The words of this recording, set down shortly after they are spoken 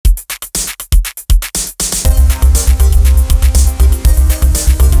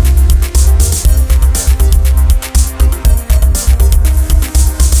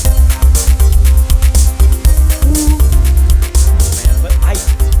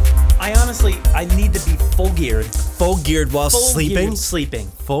I honestly, I need to be full geared. Full geared while sleeping? Sleeping.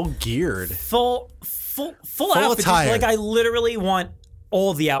 Full geared. Full outfit. attire. Like I literally want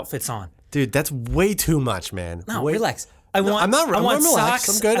all the outfits on. Dude, that's way too much, man. No, relax. I want relaxed. socks.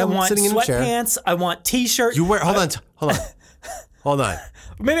 I'm good. I I'm want sitting in the chair. sweatpants. I want t-shirt. You wear, hold on.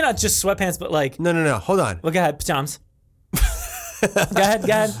 Maybe not just sweatpants, but like. No. Hold on. Well, go ahead, pajamas. Go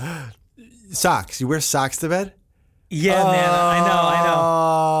ahead. Socks. You wear socks to bed? Yeah, man.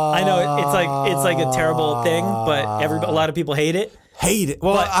 I know. It's like a terrible thing, but a lot of people hate it. Hate it.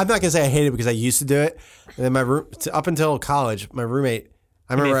 Well, I'm not gonna say I hate it because I used to do it. And then up until college, my roommate,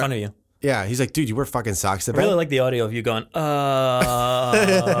 I remember, made fun of you. Yeah, he's like, dude, you wear fucking socks to bed. I really like the audio of you going, It's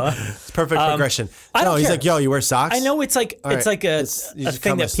perfect progression. He's like, yo, you wear socks? I know it's like All right, it's like a you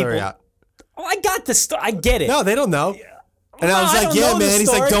thing that people. out. Oh, I got the story. I get it. No, they don't know. And I was I like, don't yeah, know the man. He's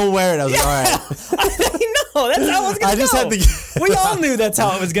like, story. don't wear it. I was like, all right. I know. That's how it was gonna I just go. had to. We all knew that's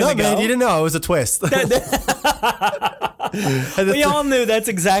how it was gonna No, go. man, you didn't know. It was a twist. We all knew that's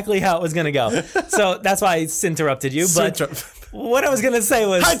exactly how it was gonna go. So that's why I interrupted you. But what I was gonna say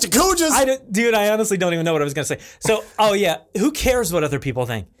was, dude, I honestly don't even know what I was gonna say. So, oh yeah, who cares what other people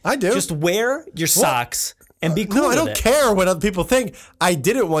think? I do. Just wear your socks and be cool. No, I don't care what other people think. I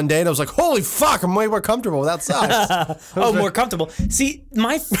did it one day and I was like, holy fuck, I'm way more comfortable without socks. More comfortable. See,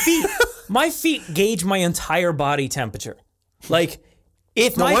 my feet gauge my entire body temperature. Like,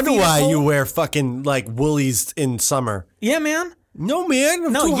 if No my wonder feet are why cold, you wear fucking like woolies in summer. Yeah, man. No, man.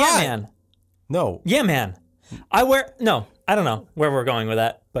 I'm No, too yeah, hot. man. No. Yeah, man. I don't know where we're going with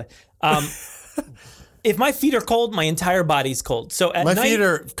that, but if my feet are cold, my entire body's cold. So at My night, feet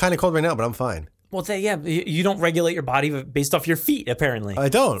are kind of cold right now, but I'm fine. well, you don't regulate your body based off your feet, apparently. I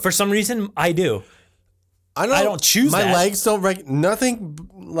don't. For some reason, I do. I don't choose my that. legs don't nothing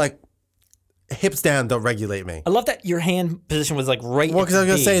like hips down don't regulate me. I love that your hand position was like right. Well, because I was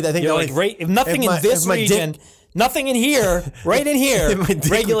gonna say, I think you're the like only- right. If nothing if my- in this if my region, dick- nothing in here, right in here, If my dick-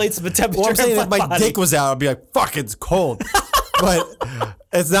 regulates the temperature. Well, I'm saying of if my body. dick was out, I'd be like, fuck, it's cold. But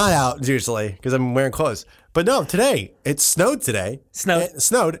it's not out usually because I'm wearing clothes. But no, today, it snowed today. It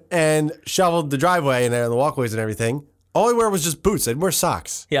snowed and shoveled the driveway and the walkways and everything. All I wear was just boots. I didn't wear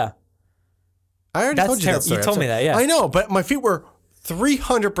socks. Yeah. I already told you that story. You told me that, yeah. I know, but my feet were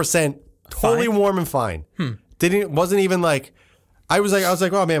 300% totally Fine? warm and fine. Wasn't even like, I was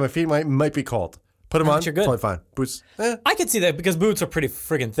like, oh man, my feet might be cold. Put them on, you're good. totally fine. Boots, I could see that because boots are pretty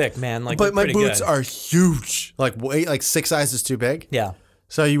friggin' thick, man. Like, but my they're boots pretty good. are huge, like 6 sizes too big. Yeah.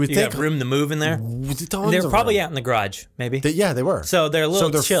 So you would You think got room to move in there. tons They're of probably room. out in the garage, maybe. Yeah, they were. So they're a little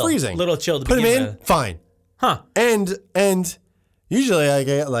they're chill. freezing. Little chill to Put them begin in, with. fine. Huh. And usually I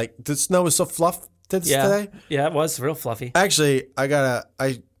get like the snow was so fluff today. Yeah, it was real fluffy. Actually, I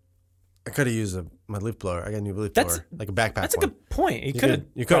could have used my leaf blower. I got a new leaf blower, like a backpack. That's a one. good point. You could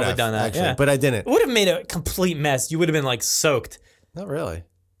could probably have done that, actually, yeah. but I didn't. It would have made a complete mess. You would have been like soaked. Not really.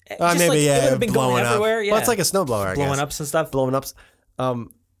 Just, Maybe like, it yeah, would have been blowing going up. everywhere. Yeah. Well, it's like a snowblower, I blowing guess. up some stuff. Blowing ups.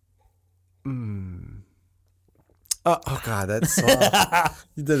 Oh God, that's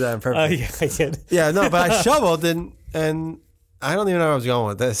you did that on purpose. Oh yeah, I did. Yeah, no, but I shoveled and I don't even know where I was going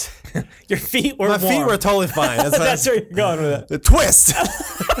with this. Your feet were My warm. feet were totally fine. That's, That's where you're going with it. the twist.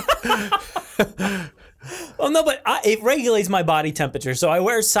 Oh no, but it regulates my body temperature. So I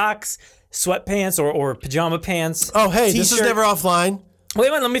wear socks, sweatpants, or pajama pants. Oh, hey, this is t-shirt. never offline.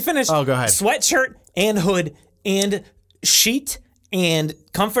 Wait, let me finish. Oh, go ahead. Sweatshirt and hood and sheet and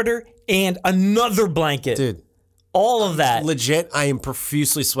comforter and another blanket. Dude. All of that. Legit, I am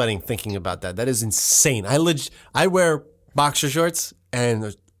profusely sweating thinking about that. That is insane. I wear boxer shorts and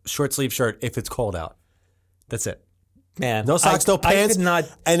a short sleeve shirt if it's cold out. That's it. Man. No socks, no pants. I could not.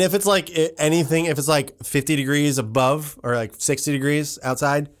 And if it's like anything, if it's like 50 degrees above or like 60 degrees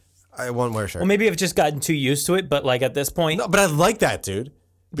outside, I won't wear a shirt. Well, maybe I've just gotten too used to it, but like at this point. No, but I like that, dude.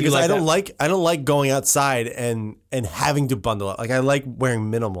 Because like I don't that? like going outside and having to bundle up. Like I like wearing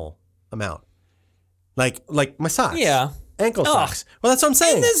minimal amount. Like my socks. Yeah. Ankle socks. Well, that's what I'm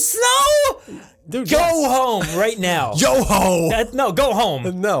saying. In the snow? Dude, Go yes. home right now. Yo ho. No, go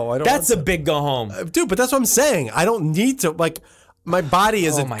home. No, I don't. That's a big go home. Dude, but that's what I'm saying. I don't need to, like, my body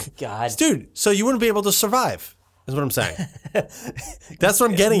is Oh my God. Dude, so you wouldn't be able to survive, is what I'm saying. That's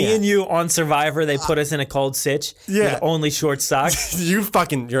what I'm getting Me at. and you on Survivor, they put us in a cold sitch Yeah. with only short socks. You're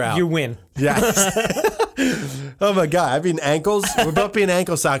out. You win. Yes. Oh my God, I'd be in ankles. We'd both be in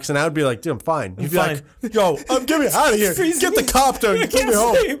ankle socks, and I would be like, dude, I'm fine. You'd be fine. like, yo, get me out of here. Get the copter. Get me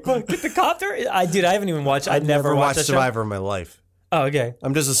home. Get the copter? I haven't even watched. I never watched that show. Survivor in my life. Oh, okay.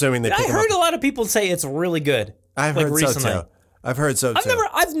 I'm just assuming they pick I them heard up. a lot of people say it's really good. I've like heard recently. so too. I've heard so too.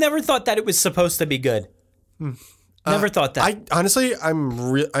 I've never thought that it was supposed to be good. Never thought that. I honestly,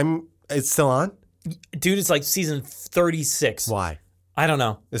 I'm It's still on? Dude, it's like season 36. Why? I don't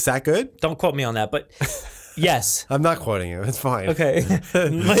know. Is that good? Don't quote me on that, but yes. I'm not quoting you. It's fine. Okay.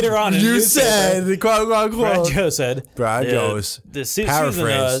 Later on, you said the quote. Brad Joe said. Brad Joe's. The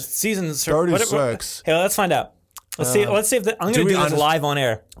paraphrase. Season 36. Hey, let's find out. Let's see. Let's see if I'm going to do this live on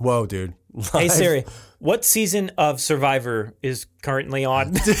air. Whoa, dude. Live. Hey Siri, what season of Survivor is currently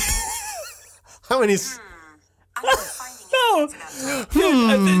on? How many? No.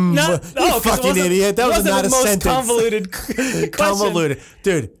 You fucking idiot. That was not a sentence. Convoluted question. Convoluted.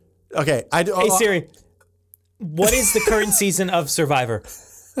 Dude. Okay. Hey Siri, what is the current season of Survivor?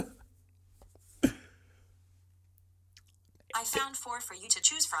 I found 4 for you to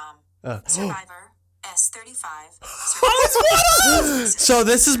choose from. Survivor, S35. So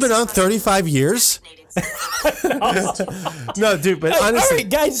this has been on 35 years? No, dude, but honestly. All right,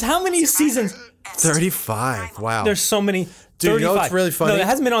 guys, how many seasons? 35. Wow. There's so many. Dude, 35. You know what's really funny? No, it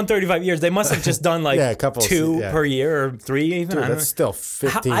hasn't been on 35 years. They must have just done like a couple 2 per year or 3 even. Dude, that's still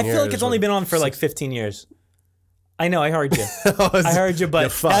 15 years. I feel like it's only been on for like 15 years. I know, I heard you. I heard you,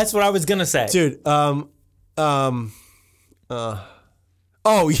 but that's what I was going to say. Dude,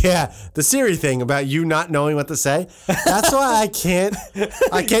 oh yeah, the Siri thing about you not knowing what to say. That's why I can't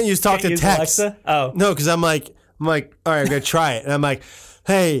use talk to text. Alexa? Oh. No, because I'm like, all right, I'm gonna try it. And I'm like,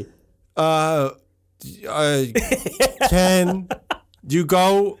 hey, can you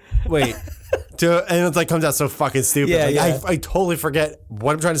go wait and it's like comes out so fucking stupid. Yeah, like, I totally forget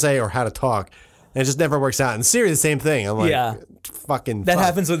what I'm trying to say or how to talk. And it just never works out. And Siri, the same thing. I'm like, fucking. That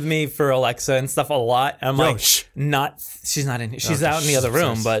happens with me for Alexa and stuff a lot. I'm like, she's not in here. She's out in the other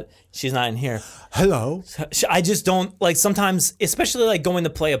room, but she's not in here. Hello. I just don't like sometimes, especially like going to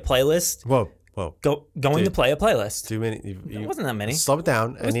play a playlist. Whoa. Going to play a playlist. Too many. It wasn't that many. Slow it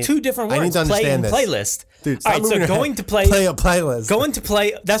down. It was 2 different words. I need to understand play and playlist. Dude, all right, so going to play a playlist. Going to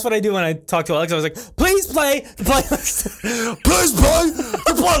play. That's what I do when I talk to Alexa. I was like, please play the playlist. Please play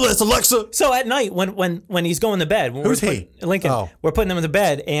the playlist, Alexa. So at night when he's going to bed, who's he? Lincoln. Oh. We're putting him to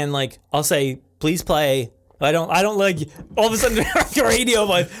bed, and like I'll say, please play. I don't like all of a sudden your radio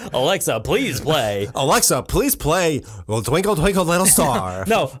like Alexa, please play. Alexa, please play Twinkle Twinkle Little Star.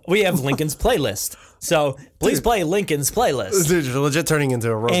 No, we have Lincoln's playlist. So please play Lincoln's playlist. Dude, you're legit turning into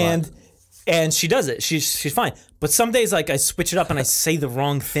a robot. And she does it. She's fine. But some days like I switch it up and I say the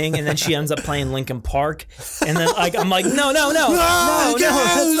wrong thing, and then she ends up playing Linkin Park. And then like I'm like, no.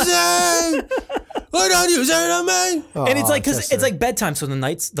 What don't you say to me? And it's like because it's like bedtime, so the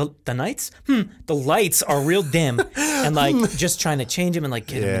lights are real dim, and like just trying to change them and like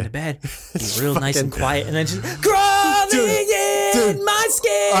get him into bed, be real nice and quiet, and then just crawling in my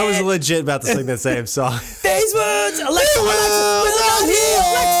skin. I was legit about to sing that same song. These words, Alexa,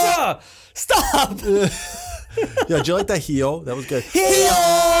 stop. Yeah, did you like that heel? That was good. Heel.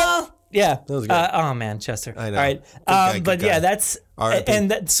 Yeah. That was good. Oh man, Chester. I know. All right. But yeah, that's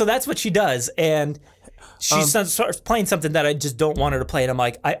so that's what she does, and she starts playing something that I just don't want her to play, and I'm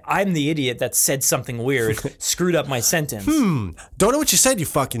like, I'm the idiot that said something weird, screwed up my sentence. Don't know what you said, you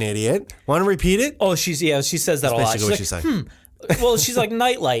fucking idiot. Want to repeat it? Oh, she says that a lot. Basically what she said. Well, she's like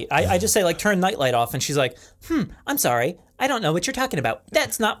nightlight. I just say like turn nightlight off, and she's like, I'm sorry. I don't know what you're talking about.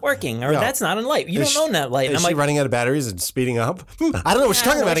 That's not working, or that's not a light. You don't own that light. Is she running out of batteries and speeding up? I don't know what she's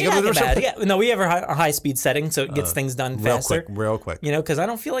talking about. Yeah, no, we have a high speed setting, so it gets things done faster. Real quick. You know, because I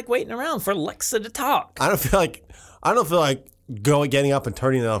don't feel like waiting around for Alexa to talk. I don't feel like getting up and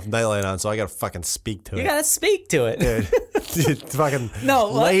turning the nightlight on, so I gotta fucking speak to it. You gotta speak to it. Dude, fucking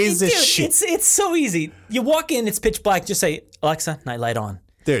lazy shit. It's so easy. You walk in, it's pitch black. Just say, Alexa, nightlight on.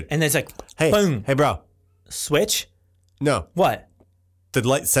 Dude. And then it's like, hey, boom. Hey, bro. Switch? No. What? The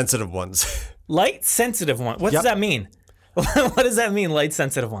light sensitive ones. Light sensitive ones? What does that mean? What does that mean, light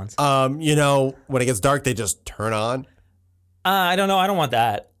sensitive ones? You know, when it gets dark, they just turn on. I don't know. I don't want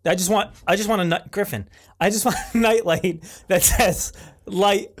that. I just want Griffin. I just want a nightlight that says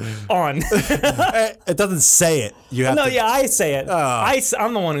light on. It doesn't say it. You have to. Yeah, I say it.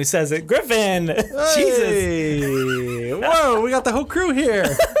 I'm the one who says it. Griffin. Hey. Jesus. Whoa, we got the whole crew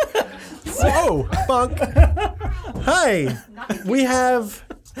here. Whoa, Funk. Hi. We have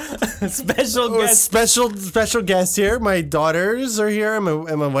special guest here. My daughters are here, and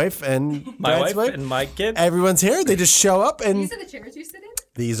my wife and my wife and my kid. Everyone's here. They just show up, and these are the chairs you sit in.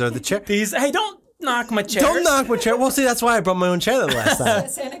 These are the chairs. Hey, don't knock my chairs. Don't knock my chair. Well, see, that's why I brought my own chair the last time.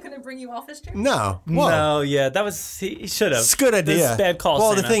 Santa couldn't bring you off his chair? No. Whoa. No, yeah, that was he should have. It's a good idea. This is bad call.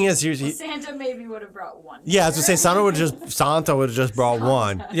 Well, Santa. the thing is, Santa maybe would have brought one. Yeah, I was gonna say Santa would have just brought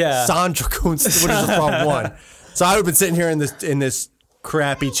one. Yeah, Sandra would have just brought one. So I would have been sitting here in this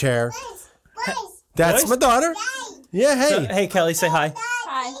crappy chair. That's my daughter. Yeah, hey. So, hey, Kelly, say hi.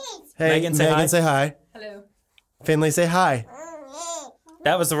 Hi. Hey, Megan, say hi. say hi. Hello. Finley, say hi.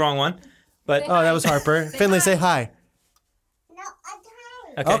 That was the wrong one. But Oh, that was Harper. Finley, say hi.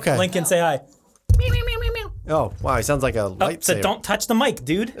 Okay. Lincoln, say hi. Oh, wow, he sounds like a lightsaber. So don't touch the mic,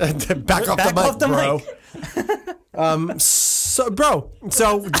 dude. Back off the mic, bro.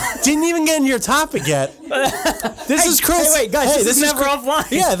 So didn't even get into your topic yet. This is Chris. Hey, wait, guys, this is never Chris.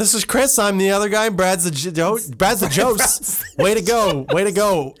 offline. Yeah, this is Chris. I'm the other guy. Brad's the Jose. Way to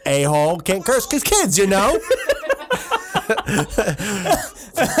go, a-hole. Can't curse because kids, you know.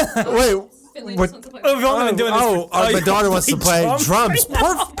 Wait. Finley What- just wants to play. We've only been doing this my daughter wants to play drums.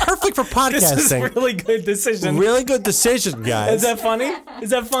 Perfect for This is a podcasting. really good decision. Really good decision, guys. Is that funny? Is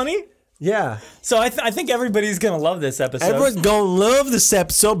that funny? Yeah. So I think everybody's gonna love this episode. Everyone's gonna love this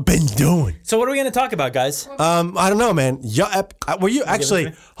episode. Been doing. So what are we gonna talk about, guys? I don't know, man. Were you actually?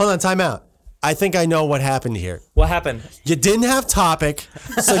 me? Hold on, time out. I think I know what happened here. What happened? You didn't have topic,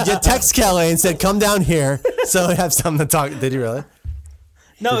 so you text Kelly and said, "Come down here," so we have something to talk. Did you really?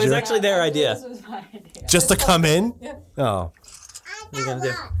 No, it was you? actually their idea. This was my idea. Just to come in? Yeah. Oh. What are you gonna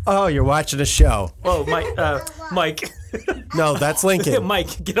do? Oh, you're watching a show. Oh, Mike. No, that's Lincoln.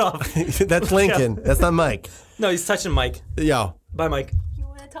 Mike, get off. That's Lincoln. That's not Mike. No, he's touching Mike. Yo. Bye, Mike. You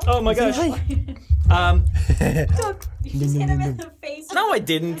want to talk? Oh my gosh. You just hit him in the face. No, I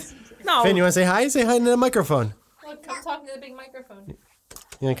didn't. No. Finn, you want to say hi? Say hi into the microphone. Look, come talking to the big microphone.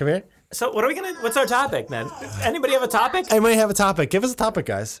 You want to come here? So what are we gonna? What's our topic then? Anybody have a topic? Anybody have a topic? Give us a topic,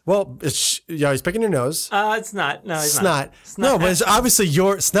 guys. Well, he's picking your nose. It's not. No, it's Snot. No, but it's obviously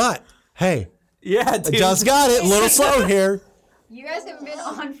your snot. Hey, Yeah, dude. just got it. A little slow here. You guys have been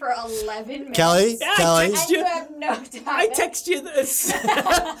on for 11 minutes. Kelly, Yeah, Kelly. And you have no time. I text you this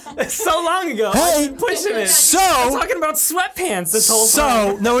so long ago. Hey, I've been pushing it. So, I'm talking about sweatpants this whole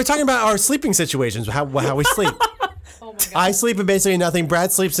time. no, we're talking about our sleeping situations, how we sleep. Oh my god. I sleep in basically nothing.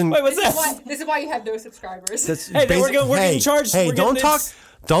 Brad sleeps in. Wait, what's that? This is why you have no subscribers. Hey, then we're getting charged. Hey, We're don't getting talk. this-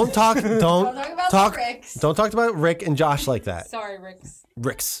 Don't talk. Don't talk about talk. the Ricks. Don't talk about Rick and Josh like that. Sorry, Ricks.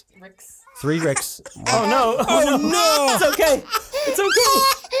 Ricks. Ricks. 3 Ricks. Oh no! Oh no! It's okay. It's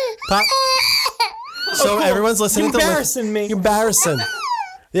okay. Pop. So cool. everyone's listening You're to embarrassing me. Embarrassing.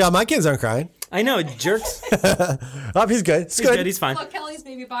 Yeah, my kids aren't crying. I know, jerks. Oh, he's good. It's He's good. good. He's fine. Look, Kelly's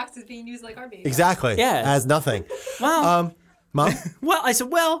baby box is being used like our baby. Exactly. Yeah. As nothing. Well, Mom. well, I said,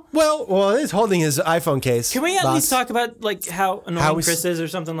 well, Well, he's holding his iPhone case. can we at box. least talk about like how annoying How we Chris is or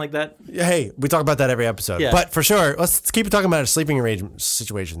something like that? Hey, we talk about that every episode. Yeah. But for sure, let's keep talking about our sleeping arrangement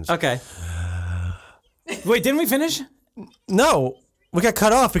situations. Okay. Wait, didn't we finish? No, we got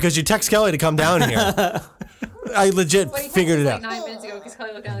cut off because you text Kelly to come down here. I legit But he figured it texted out. like 9 minutes ago because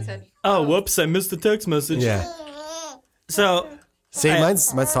Kelly looked down and said, Oh, whoops! I missed the text message. Yeah. So See,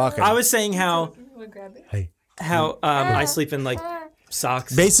 mine's talking. I was saying how "We'll grab it." Hey. I sleep in like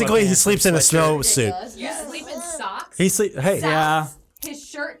socks. Basically, he sweatpants, sleeps in a sweatshirt. snowsuit. You sleep in socks. He sleep. Hey. Yeah. His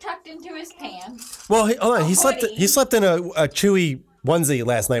shirt tucked into his pants. Well, hold on. He hoodie. slept in a chewy onesie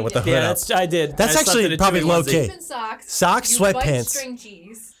last night with the hood Yeah, up. I did. That's I slept actually in a probably Chewy low onesie. key. Sleep in socks. Socks, You bite sweatpants. string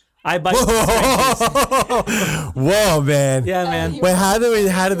cheese. I bite. Whoa, man. Yeah, man. Wait, how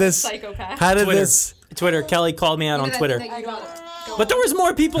did this? Psychopath. How did Twitter. this? Twitter. Kelly called me out on That Twitter. thing that you got- go But there was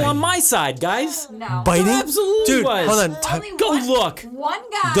more people on my side, guys. No. Biting? absolutely Dude, was. hold on. Only Go one- look. One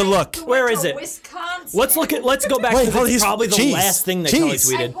guy. Good look. who Where went is to it? Wisconsin. Let's go back Wait, to hold on, the, he's- probably the cheese. last thing that Kelly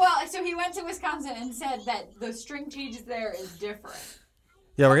Cheese. tweeted. So he went to Wisconsin and said that the string cheese there is different.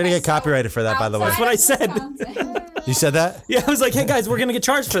 Yeah, we're gonna get copyrighted for that, by the way. That's what I said. You said that? Yeah, I was like, hey guys, we're gonna get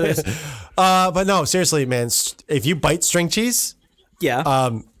charged for this. But no, seriously, man. If you bite string cheese, Yeah.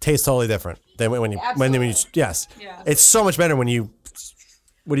 tastes totally different than when you Absolutely. yes. Yeah. It's so much better when you.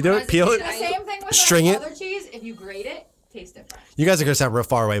 What do you do? It? Peel The it. same thing with String like it. other cheese. If you grate it, tastes different. You guys are gonna sound real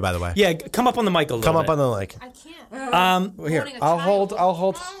far away, by the way. Yeah, come up on the mic a little Come bit. up on the mic. I can't. Here, holding a I'll child.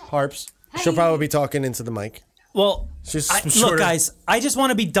 hold harps. She'll probably be talking into the mic. Well, She's look, shorter. guys, I just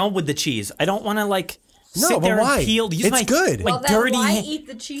want to be done with the cheese. I don't want to like No, sit but there why? and peel. Use It's my, good. Like Well, dirty. eat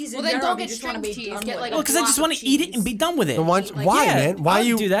the cheese Well, then don't get string cheese. Get like a Well, because I just block want of to eat it cheese. and be done with it. Then why, yeah, man? Why I'll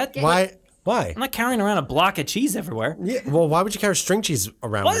you do that. Why? Why? I'm not carrying around a block of cheese everywhere. Yeah. Well, why would you carry string cheese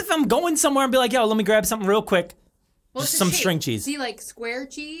around? What with? if I'm going somewhere and be like, yo, let me grab something real quick? Well, Just it's a some shape. string cheese. See, like square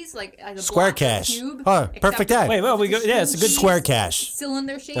cheese, like a Square block, cash. Cube, Oh, except perfect it's ad. Wait, well, we go. Yeah, it's a good Square cash.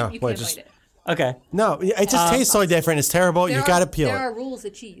 cylinder shape. Oh, you wait, can't just- bite it. Okay. No, it just tastes so different. It's terrible. You gotta peel There it. are rules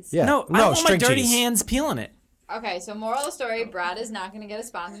of cheese. Yeah. No, I don't want my string dirty cheese. hands peeling it. Okay, so moral of the story: Brad is not going to get a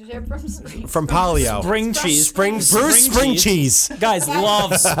sponsorship from Spring. From Polio. Spring cheese. Bruce Spring cheese. Guys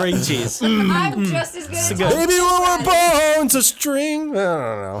love spring cheese. I'm just as good as good. Tom. Baby, we were born to string. I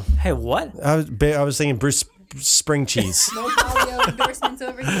don't know. Hey, what? I was thinking Bruce spring cheese. No Palio endorsements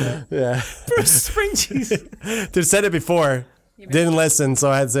over here. Yeah. Bruce spring cheese. Dude said it before. Didn't listen, so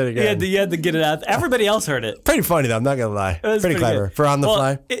I had to say it again. You had to get it out. Everybody else heard it. Pretty funny though. I'm not gonna lie. It was pretty clever good. for on the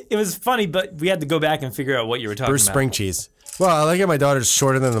fly. It was funny, but we had to go back and figure out what you were talking Bruce about. spring cheese. Well, I like it. My daughter's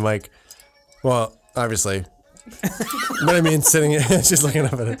shorter than the mic. Well, obviously. But I mean, sitting, she's looking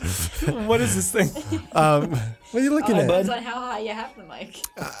up at it. What is this thing? What are you looking at? Depends on how high you have the mic.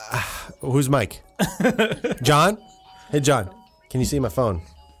 Who's Mike? John? Hey, John. Can you see my phone?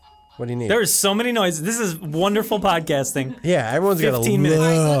 What do you need? There's so many noises. This is wonderful podcasting. Yeah, everyone's got a 15 minutes. All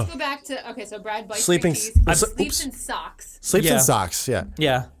right, so let's go back to so Brad bites Sleeping- sleeping. Oops. Sleeps in socks. Sleeps Yeah. in socks, yeah.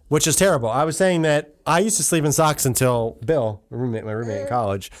 Yeah. Which is terrible. I was saying that I used to sleep in socks until Bill, my roommate in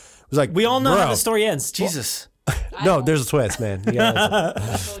college, was like, We all know how "Bro." the story ends. Jesus. No, there's a twist, man. You gotta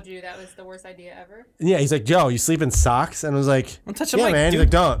listen. I told you that was the worst idea ever. Yeah, he's like, yo, you sleep in socks? And I was like, Don't touch the yeah, mic, man. dude. He's like,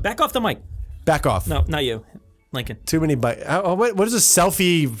 don't. Back off the mic. Back off. No, not you. Lincoln. Too many bites. What is this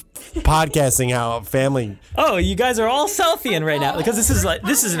selfie podcasting? How family? Oh, you guys are all selfieing right now because this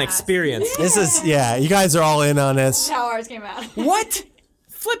is an experience. This is you guys are all in on this. How ours came out. What?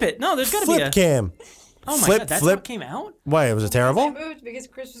 Flip it. No, there's got to be a. Flip cam. Oh my flip, god, that's flip. what came out? Why was it I terrible? moved because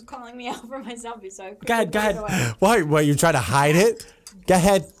Chris was calling me out for my selfie, so I Go ahead, go ahead. away. Why? What? You try to hide it? Go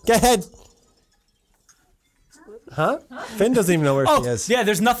ahead. Go ahead. Huh? Finn doesn't even know where she Oh, is. yeah,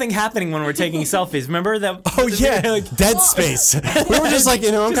 there's nothing happening when we're taking selfies. Remember that? Oh yeah, Like, dead space. We were just like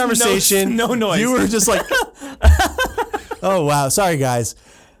in our own Just conversation. no noise. You were just like, oh wow, sorry guys.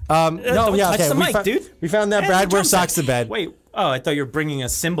 No, don't yeah, touch okay. the we mic, dude. We found that Hey, Brad the wears drum socks to set. bed. Wait. Oh, I thought you were bringing a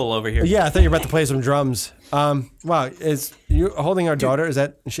cymbal over here. Yeah, I thought you were about to play some drums. Wow, is you holding our daughter? Is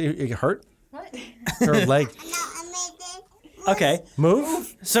that is she hurt? What? Her leg. Okay.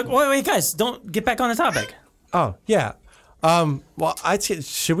 Move. So wait, guys, don't get back on the topic. Oh yeah. Well,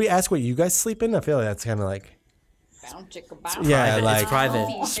 should we ask what you guys sleep in? I feel like that's kind of like Bound chicka bow. yeah, Private. like It's private.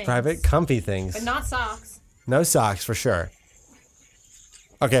 It's private, comfy things. But not socks. No socks for sure.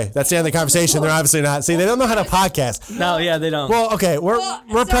 Okay, that's the end of the conversation. They're obviously not. See, they don't know how to podcast. No, yeah, they don't. Well, okay, we're Sorry,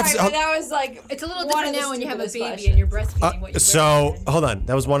 prefacing. but that was like It's a little one of different the now when you have a stupidest baby and you're questions. breastfeeding. What you So wear. hold on,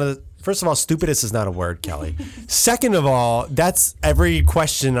 that was one of the. First of all, stupidest is not a word, Kelly. Second of all, that's every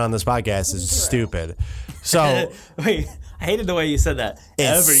question on this podcast is stupid. So, Wait, I hated the way you said that.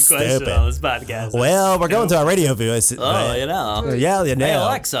 It's Every question stupid. on this podcast. well, we're going to our radio viewers. Oh, you know. Yeah, you know. Hey,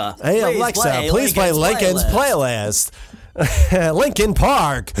 Alexa. Hey, Alexa, please play Lincoln's playlist. playlist. Lincoln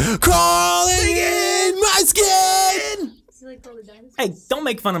Park, crawling in my skin. Is it like all the dinosaurs? Hey, don't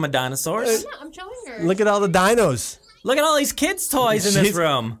make fun of my dinosaurs. I'm showing her. Look at all the dinos. Look at all these kids' toys in this She's-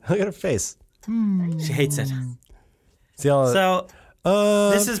 room. Look at her face. She hates it. See all So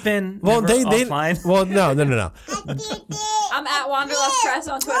this has been well, never they offline. well, no. I'm at Wanderlust Press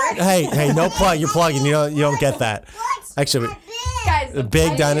on Twitter. Hey, no plug. You're plugging. You don't get that. Actually, Guys, The big I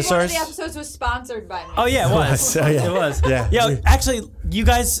think dinosaurs? One of the episodes was sponsored by me. Oh yeah, it was. Oh, yeah. It was. Yeah. Yo, actually, you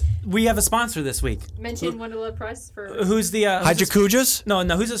guys, we have a sponsor this week. Mention Wonderlust Press for. Who's the? Hydrocujas, No,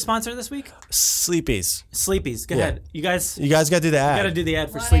 who's the sponsor this week? Sleepies. Sleepies. Go Yeah. ahead. You guys You guys gotta do the ad. gotta do the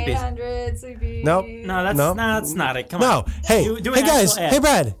ad for Sleepies. 1-800 Sleepy. Nope. No, that's No. that's not it. Come No. on. Hey, Do an hey guys. actual ad. Hey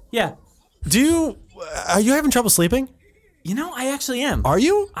Brad. Yeah. Are you having trouble sleeping? You know, I actually am. Are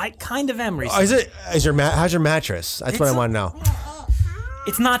you? I kind of am recently. How's your mattress? That's what I It's- want to know.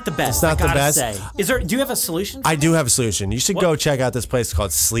 It's not the best. It's not I the gotta best? Say. Do you have a solution? I do have a solution. You should go check out this place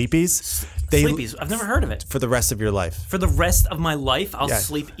called Sleepies. They Sleepies. I've never heard of it. for the rest of your life. For the rest of my life, I'll Yeah.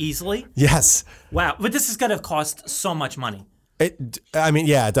 sleep easily. Yes. Wow, but this is gonna cost so much money. I mean,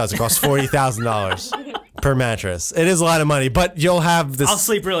 yeah, it does. It costs $40,000 per mattress. It is a lot of money, but you'll have this. I'll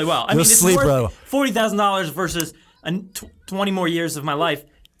sleep really well. I You'll mean, it's sleep worth really well. $40,000 versus 20 more years of my life.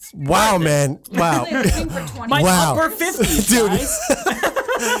 Wow, man. Wow. Living for 20. My Wow. upper 50s, Dude.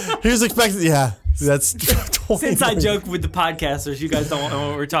 guys. He was expecting. Yeah, that's 20 Inside joke with the podcasters. You guys don't know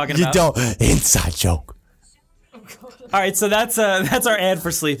what we're talking You about. don't. Inside joke. All right, so that's our ad for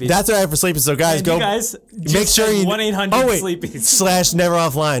Sleepies. That's all right for sleeping. So guys, And go. you guys make just sure send you 1-800 Sleepies. / never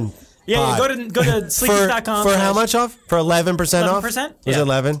offline. Yeah, pod. go to sleepies.com. For how much off? For 11% off? 11%? Was Yeah. it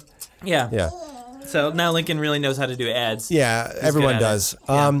 11? Yeah. Yeah. So now Lincoln really knows how to do ads. Yeah, everyone good at does. it.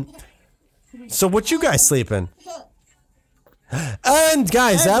 Yeah. So what you guys sleeping? And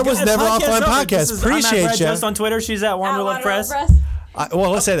guys, that was Never Offline over. This podcast. is- I'm at Appreciate Brad you. Just on Twitter. She's at At Wanderlove Press.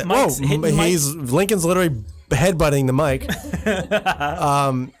 Well, let's say that. Mike's Whoa, hitting Mike. he's Lincoln's literally headbutting the mic.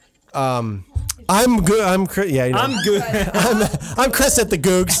 I'm good. Yeah, you know. I'm good. I'm Chris at the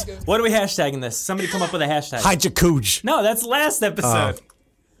Googs. What are we hashtagging this? Somebody come up with a hashtag. Hi, Jacuj. No, that's last episode.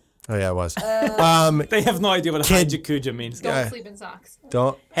 Oh yeah, it was. They have no idea what Hajakuja means. Don't sleep in socks.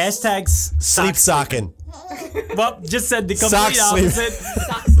 Don't Hashtag sleep socking. Well, just said the complete Sock sleep. opposite.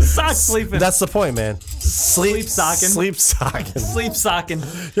 Sock sleeping. That's the point, man. Sleep socking. Sleep socking. Sleep socking.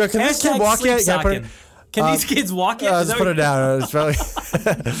 Yo, can this kid walk yet? Can these kids walk yet? Let's put it down. It's probably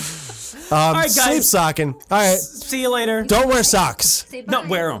all right, guys. Sleep socking. All right. See you later. Don't wear socks. No,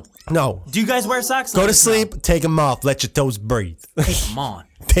 wear them. No. Do you guys wear socks? Go to sleep. Take them off. Let your toes breathe. Take them on.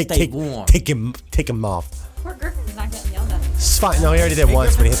 Stay warm. Take them off. Poor Griffin's not getting yelled at. It's fine. No, he already did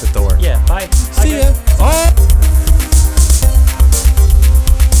once when he hit the door. Yeah. Bye. See ya. Oh.